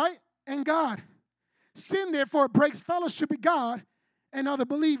 right, and God. Sin, therefore, breaks fellowship with God and other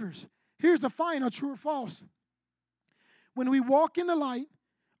believers. Here's the final, true or false. When we walk in the light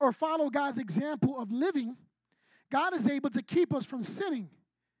or follow God's example of living, God is able to keep us from sinning.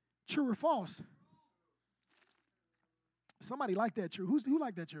 True or false? Somebody like that true. Who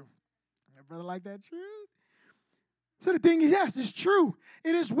like that true? My brother like that true? So the thing is, yes, it's true.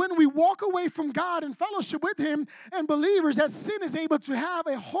 It is when we walk away from God and fellowship with Him and believers that sin is able to have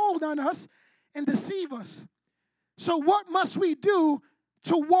a hold on us and deceive us. So what must we do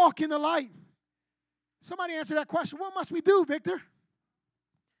to walk in the light? Somebody answer that question. What must we do, Victor?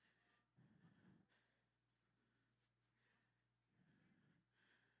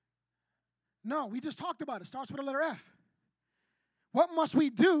 No, we just talked about it. It starts with a letter F. What must we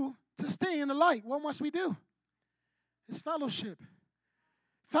do to stay in the light? What must we do? It's fellowship.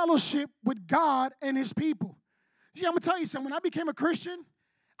 Fellowship with God and His people. See, I'm going to tell you something. When I became a Christian,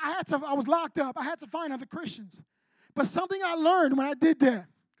 I was locked up. I had to find other Christians. But something I learned when I did that,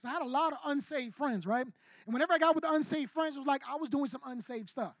 because I had a lot of unsaved friends, right? And whenever I got with the unsaved friends, it was like I was doing some unsaved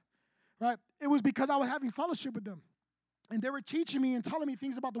stuff, right? It was because I was having fellowship with them. And they were teaching me and telling me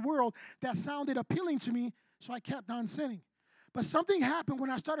things about the world that sounded appealing to me, so I kept on sinning. But something happened when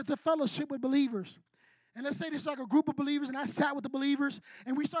I started to fellowship with believers. And let's say this is like a group of believers, and I sat with the believers,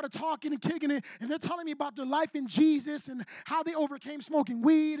 and we started talking and kicking it, and they're telling me about their life in Jesus and how they overcame smoking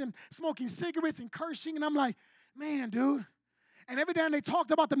weed and smoking cigarettes and cursing, and I'm like, man, dude. And every time they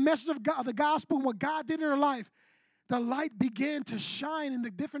talked about the message of God, the gospel and what God did in their life, the light began to shine in the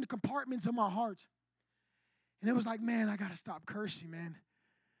different compartments of my heart. And it was like, man, I got to stop cursing, man.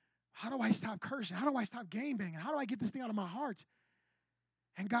 How do I stop cursing? How do I stop gangbanging? How do I get this thing out of my heart?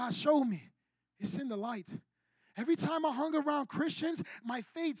 And God showed me it's in the light. Every time I hung around Christians, my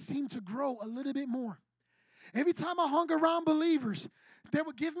faith seemed to grow a little bit more. Every time I hung around believers, they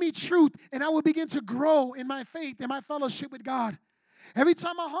would give me truth, and I would begin to grow in my faith and my fellowship with God. Every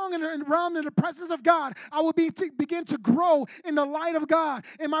time I hung around in the presence of God, I would begin to grow in the light of God,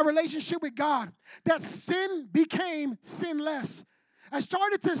 in my relationship with God. That sin became sinless. I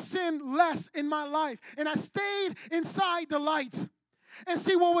started to sin less in my life, and I stayed inside the light. And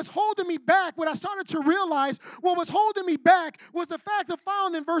see, what was holding me back, what I started to realize, what was holding me back was the fact of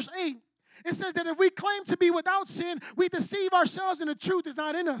found in verse 8. It says that if we claim to be without sin, we deceive ourselves and the truth is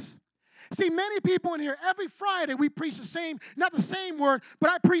not in us. See, many people in here, every Friday we preach not the same word, but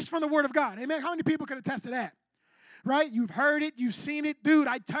I preach from the Word of God. Amen? How many people can attest to that? Right? You've heard it. You've seen it. Dude,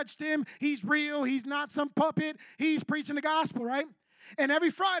 I touched him. He's real. He's not some puppet. He's preaching the gospel, right? And every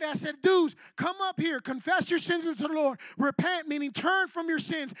Friday I said, dudes, come up here. Confess your sins unto the Lord. Repent, meaning turn from your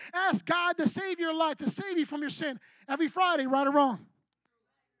sins. Ask God to save your life, to save you from your sin. Every Friday, right or wrong.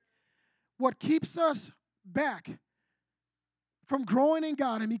 What keeps us back from growing in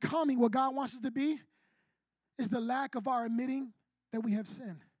God and becoming what God wants us to be is the lack of our admitting that we have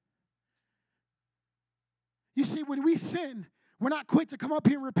sinned. You see, when we sin, we're not quick to come up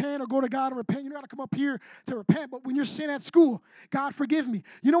here and repent or go to God and repent. You don't got to come up here to repent. But when you're sin at school, God, forgive me.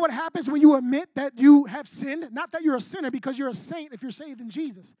 You know what happens when you admit that you have sinned? Not that you're a sinner because you're a saint if you're saved in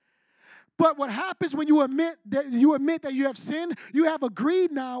Jesus. But what happens when you admit that you have sinned, you have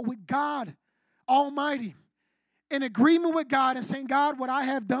agreed now with God Almighty. In agreement with God and saying, God, what I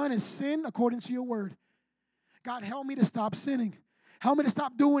have done is sin according to your word. God, help me to stop sinning. Help me to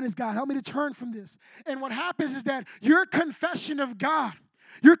stop doing this, God. Help me to turn from this. And what happens is that your confession of God,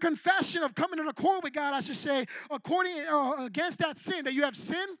 your confession of coming in accord with God, I should say, against that sin, that you have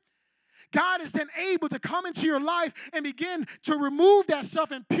sinned, God is then able to come into your life and begin to remove that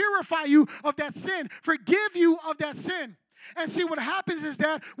stuff and purify you of that sin, forgive you of that sin. And see, what happens is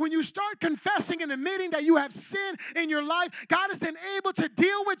that when you start confessing and admitting that you have sin in your life, God is then able to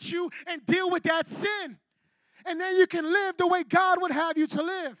deal with you and deal with that sin. And then you can live the way God would have you to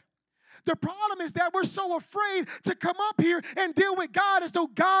live. The problem is that we're so afraid to come up here and deal with God as though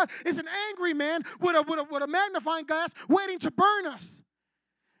God is an angry man with a magnifying glass waiting to burn us.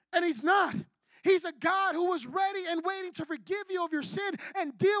 And he's not. He's a God who was ready and waiting to forgive you of your sin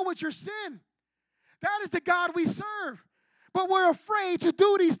and deal with your sin. That is the God we serve. But we're afraid to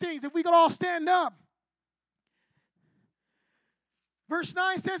do these things. If we could all stand up. Verse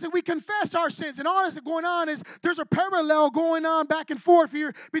 9 says that we confess our sins. And all that's going on is there's a parallel going on back and forth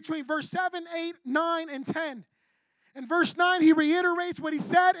here between verse 7, 8, 9, and 10. In verse 9, he reiterates what he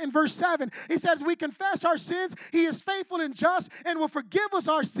said in verse 7. He says, we confess our sins. He is faithful and just and will forgive us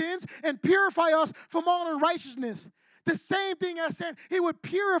our sins and purify us from all unrighteousness. The same thing as said, he would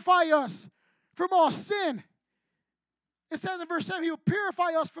purify us from all sin. It says in verse 7, he will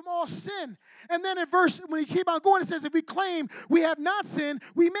purify us from all sin. And then when you keep on going, it says, if we claim we have not sinned,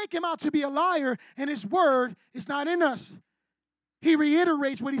 we make him out to be a liar, and his word is not in us. He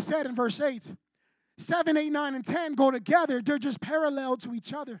reiterates what he said in verse 8. 7, 8, 9, and 10 go together. They're just parallel to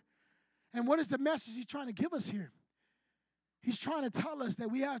each other. And what is the message he's trying to give us here? He's trying to tell us that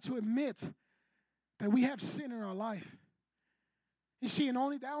we have to admit that we have sin in our life. You see, and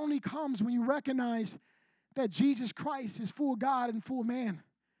that only comes when you recognize that Jesus Christ is full God and full man.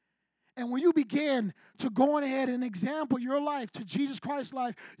 And when you begin to go on ahead and example your life to Jesus Christ's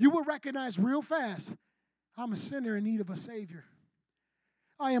life, you will recognize real fast, I'm a sinner in need of a Savior.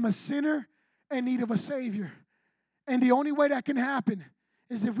 I am a sinner in need of a Savior. And the only way that can happen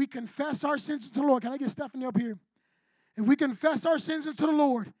is if we confess our sins to the Lord. Can I get Stephanie up here? If we confess our sins unto the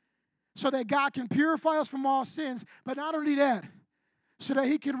Lord so that God can purify us from all sins, but not only that, so that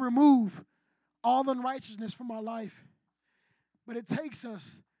he can remove all unrighteousness from our life. But it takes us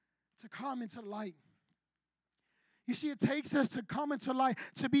to come into light. You see, it takes us to come into light,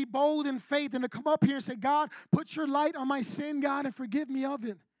 to be bold in faith, and to come up here and say, God, put your light on my sin, God, and forgive me of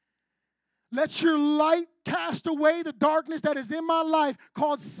it. Let your light cast away the darkness that is in my life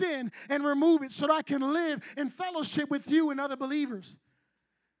called sin and remove it so that I can live in fellowship with you and other believers.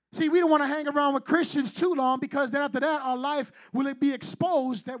 See, we don't want to hang around with Christians too long because then after that, our life will be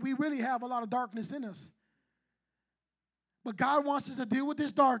exposed that we really have a lot of darkness in us. But God wants us to deal with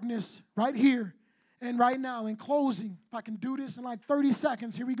this darkness right here and right now. In closing, if I can do this in like 30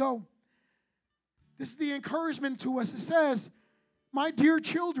 seconds, here we go. This is the encouragement to us. It says, my dear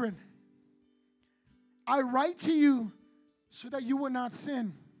children, I write to you so that you will not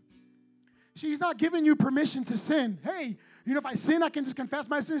sin. See, he's not giving you permission to sin. Hey, you know, if I sin, I can just confess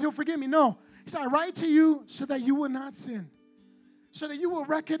my sins. He'll forgive me. No. He said, I write to you so that you will not sin. so that you will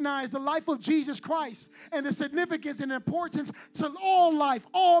recognize the life of Jesus Christ and the significance and importance to all life,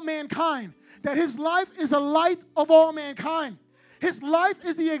 all mankind, that his life is a light of all mankind. His life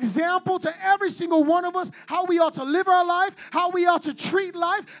is the example to every single one of us, how we ought to live our life, how we ought to treat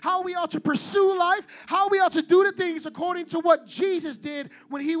life, how we ought to pursue life, how we ought to do the things according to what Jesus did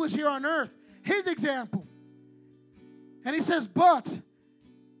when he was here on earth. His example. And he says, but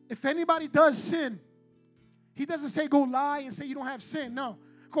if anybody does sin, he doesn't say go lie and say you don't have sin. No.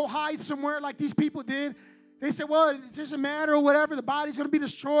 Go hide somewhere like these people did. They said, well, it doesn't matter or whatever. The body's going to be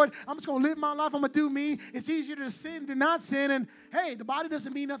destroyed. I'm just going to live my life. I'm going to do me. It's easier to sin than not sin. And, hey, the body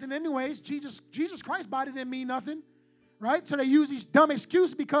doesn't mean nothing anyways. Jesus Christ's body didn't mean nothing, right? So they use these dumb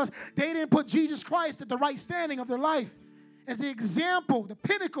excuses because they didn't put Jesus Christ at the right standing of their life as the example, the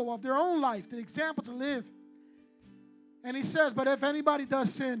pinnacle of their own life, the example to live. And he says, but if anybody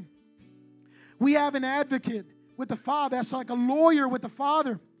does sin, we have an advocate with the Father. That's like a lawyer with the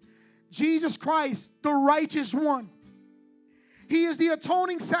Father. Jesus Christ, the righteous one. He is the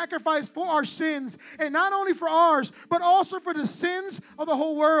atoning sacrifice for our sins, and not only for ours, but also for the sins of the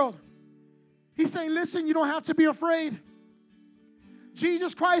whole world. He's saying, listen, you don't have to be afraid.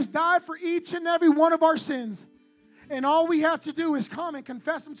 Jesus Christ died for each and every one of our sins, and all we have to do is come and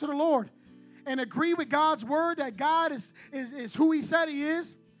confess them to the Lord and agree with God's word that God is who he said he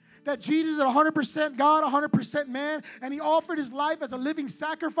is, that Jesus is 100% God, 100% man, and he offered his life as a living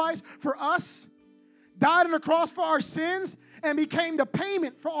sacrifice for us, died on the cross for our sins, and became the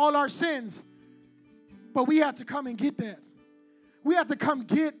payment for all our sins. But we have to come and get that. We have to come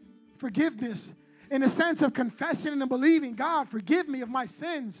get forgiveness in the sense of confessing and believing, God, forgive me of my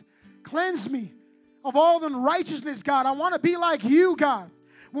sins. Cleanse me of all unrighteousness, God. I want to be like you, God.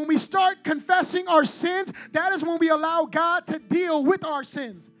 When we start confessing our sins, that is when we allow God to deal with our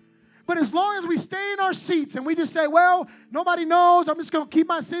sins. But as long as we stay in our seats and we just say, well, nobody knows, I'm just going to keep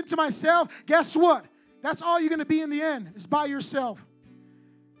my sin to myself, guess what? That's all you're going to be in the end, is by yourself.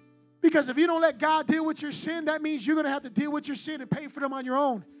 Because if you don't let God deal with your sin, that means you're going to have to deal with your sin and pay for them on your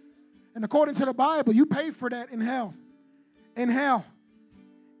own. And according to the Bible, you pay for that in hell. In hell.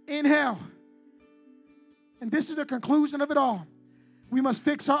 In hell. And this is the conclusion of it all. We must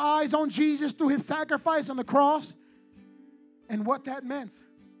fix our eyes on Jesus through his sacrifice on the cross and what that meant.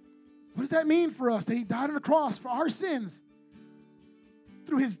 What does that mean for us? That he died on the cross for our sins.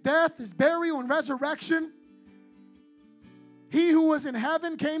 Through his death, his burial, and resurrection, he who was in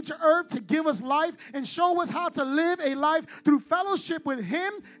heaven came to earth to give us life and show us how to live a life through fellowship with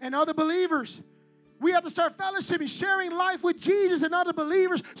him and other believers. We have to start fellowshipping, sharing life with Jesus and other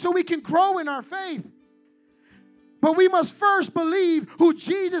believers so we can grow in our faith. But we must first believe who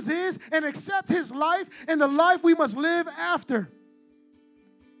Jesus is and accept his life and the life we must live after.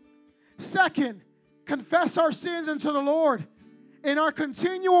 Second, confess our sins unto the Lord in our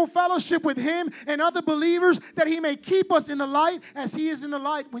continual fellowship with him and other believers, that he may keep us in the light as he is in the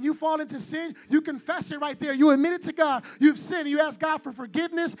light. When you fall into sin, you confess it right there. You admit it to God. You've sinned. You ask God for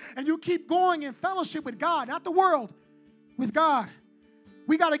forgiveness, and you keep going in fellowship with God, not the world, with God.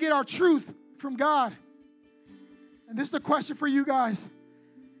 We got to get our truth from God. And this is the question for you guys.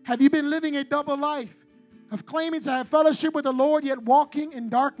 Have you been living a double life of claiming to have fellowship with the Lord, yet walking in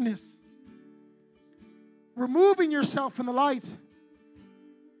darkness? Removing yourself from the light.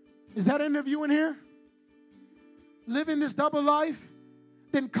 Is that any of you in here? Living this double life?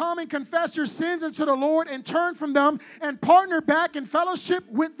 Then come and confess your sins unto the Lord and turn from them and partner back in fellowship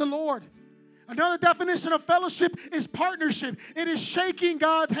with the Lord. Another definition of fellowship is partnership. It is shaking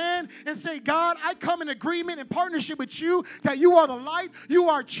God's hand and say, God, I come in agreement and partnership with you that you are the light, you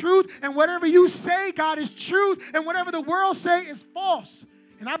are truth, and whatever you say, God, is truth, and whatever the world say is false.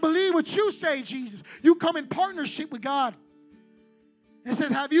 And I believe what you say, Jesus. You come in partnership with God. It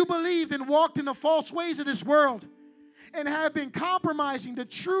says, have you believed and walked in the false ways of this world and have been compromising the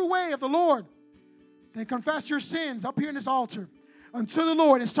true way of the Lord? Then confess your sins up here in this altar unto the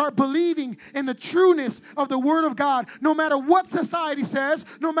Lord and start believing in the trueness of the Word of God. No matter what society says,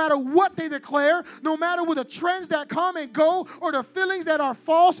 no matter what they declare, no matter what the trends that come and go or the feelings that are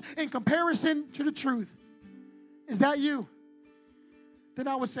false in comparison to the truth. Is that you? Then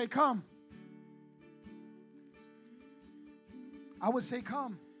I would say, come. I would say,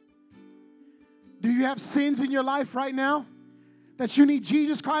 come. Do you have sins in your life right now that you need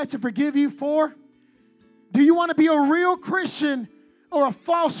Jesus Christ to forgive you for? Do you want to be a real Christian or a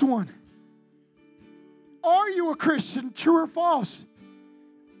false one? Are you a Christian, true or false?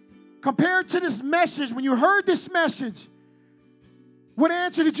 Compared to this message, when you heard this message, what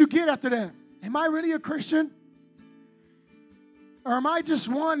answer did you get after that? Am I really a Christian? Or am I just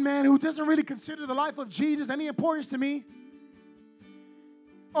one man who doesn't really consider the life of Jesus any importance to me?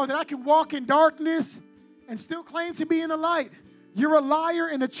 or that I can walk in darkness and still claim to be in the light. You're a liar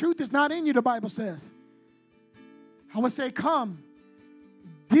and the truth is not in you, the Bible says. I would say, come,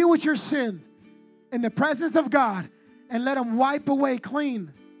 deal with your sin in the presence of God and let Him wipe away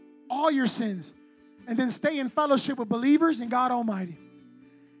clean all your sins. And then stay in fellowship with believers and God Almighty.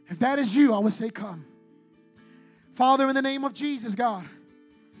 If that is you, I would say, come. Father, in the name of Jesus, God,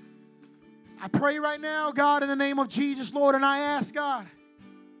 I pray right now, God, in the name of Jesus, Lord, and I ask, God,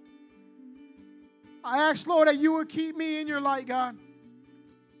 Lord, that you would keep me in your light, God.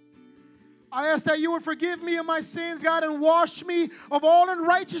 I ask that you would forgive me of my sins, God, and wash me of all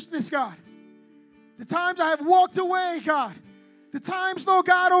unrighteousness, God. The times I have walked away, God. The times, Lord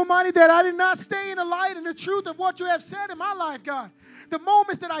God Almighty, that I did not stay in the light and the truth of what you have said in my life, God. The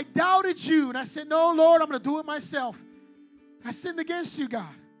moments that I doubted you and I said, no, Lord, I'm going to do it myself. I sinned against you,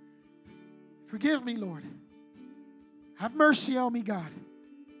 God. Forgive me, Lord. Have mercy on me, God.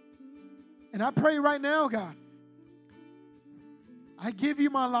 And I pray right now, God, I give you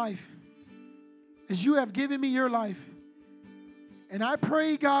my life as you have given me your life. And I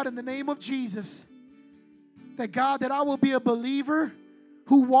pray, God, in the name of Jesus, that, God, that I will be a believer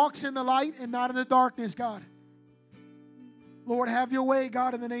who walks in the light and not in the darkness, God. Lord, have your way,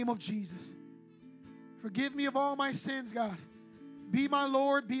 God, in the name of Jesus. Forgive me of all my sins, God. Be my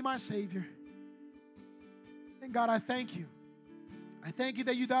Lord, be my Savior. And God, I thank you. I thank you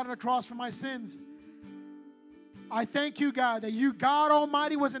that you died on the cross for my sins. I thank you, God, that you, God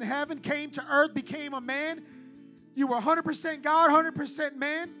Almighty, was in heaven, came to earth, became a man. You were 100% God, 100%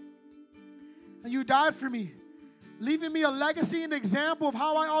 man. And you died for me, leaving me a legacy and example of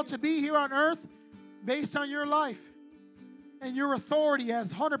how I ought to be here on earth based on your life and your authority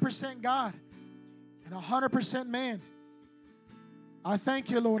as 100% God and 100% man. I thank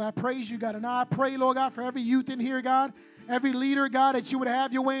you, Lord. I praise you, God. And now I pray, Lord God, for every youth in here, God, every leader, God, that you would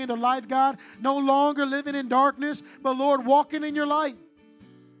have your way in their life, God, no longer living in darkness, but, Lord, walking in your light.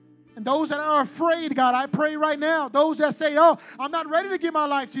 And those that are afraid, God, I pray right now, those that say, oh, I'm not ready to give my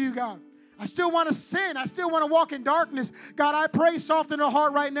life to you, God. I still want to sin. I still want to walk in darkness. God, I pray soften their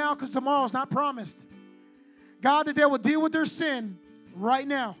heart right now because tomorrow's not promised. God, that they will deal with their sin right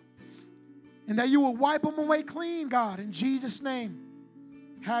now. And that you will wipe them away clean, God, in Jesus' name.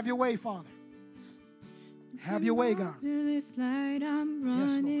 Have your way, Father. Have your way, God. Yes, Lord.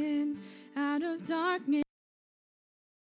 Out of darkness.